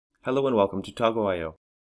Hello and welcome to TagoIO.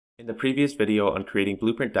 In the previous video on creating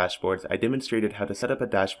blueprint dashboards, I demonstrated how to set up a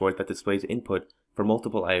dashboard that displays input for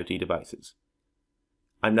multiple IoT devices.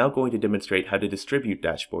 I'm now going to demonstrate how to distribute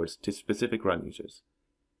dashboards to specific run users.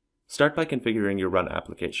 Start by configuring your run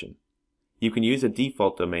application. You can use a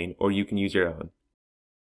default domain or you can use your own.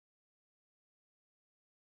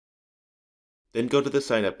 Then go to the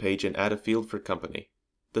sign up page and add a field for company.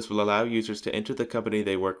 This will allow users to enter the company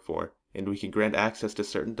they work for, and we can grant access to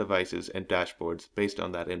certain devices and dashboards based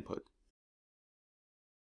on that input.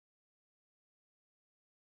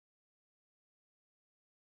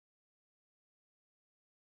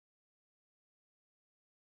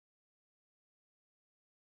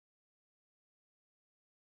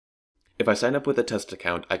 If I sign up with a test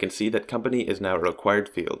account, I can see that company is now a required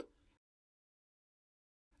field.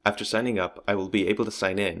 After signing up, I will be able to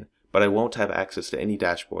sign in, but I won't have access to any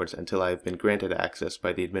dashboards until I have been granted access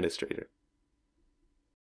by the administrator.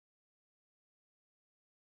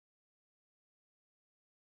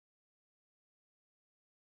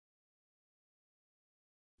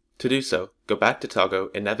 To do so, go back to Tago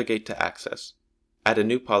and navigate to Access. Add a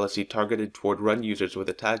new policy targeted toward run users with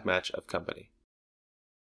a tag match of company.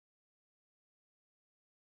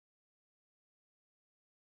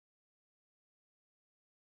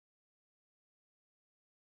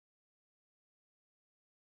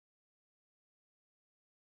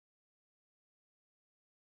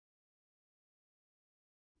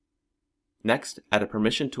 Next, add a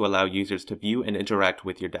permission to allow users to view and interact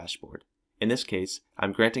with your dashboard. In this case,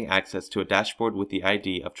 I'm granting access to a dashboard with the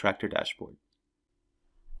ID of Tractor Dashboard.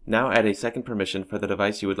 Now add a second permission for the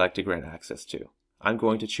device you would like to grant access to. I'm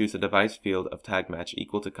going to choose a device field of tag match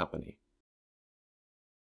equal to company.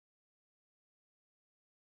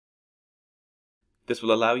 This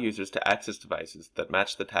will allow users to access devices that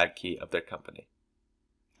match the tag key of their company.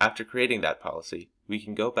 After creating that policy, we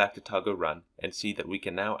can go back to TagoRUN and see that we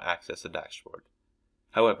can now access a dashboard.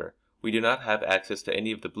 However, we do not have access to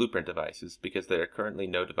any of the blueprint devices because there are currently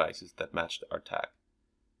no devices that match our tag.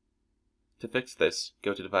 To fix this,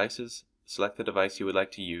 go to Devices, select the device you would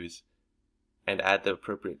like to use, and add the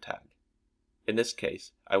appropriate tag. In this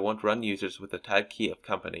case, I want run users with the tag key of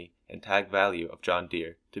company and tag value of John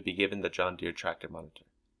Deere to be given the John Deere tractor monitor.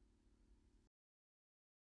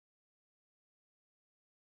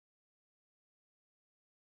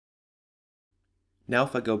 Now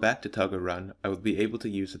if I go back to TagoRUN, I will be able to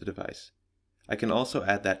use the device. I can also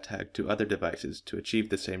add that tag to other devices to achieve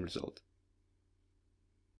the same result.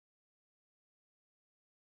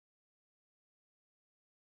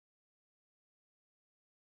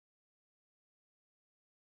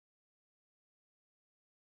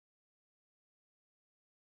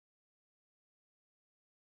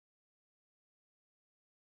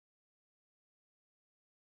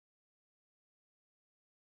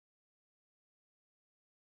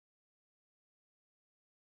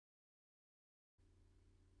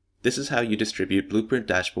 This is how you distribute blueprint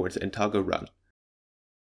dashboards in TagoRUN.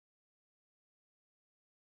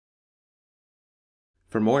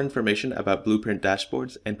 For more information about blueprint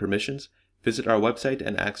dashboards and permissions, visit our website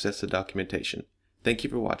and access the documentation. Thank you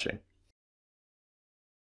for watching.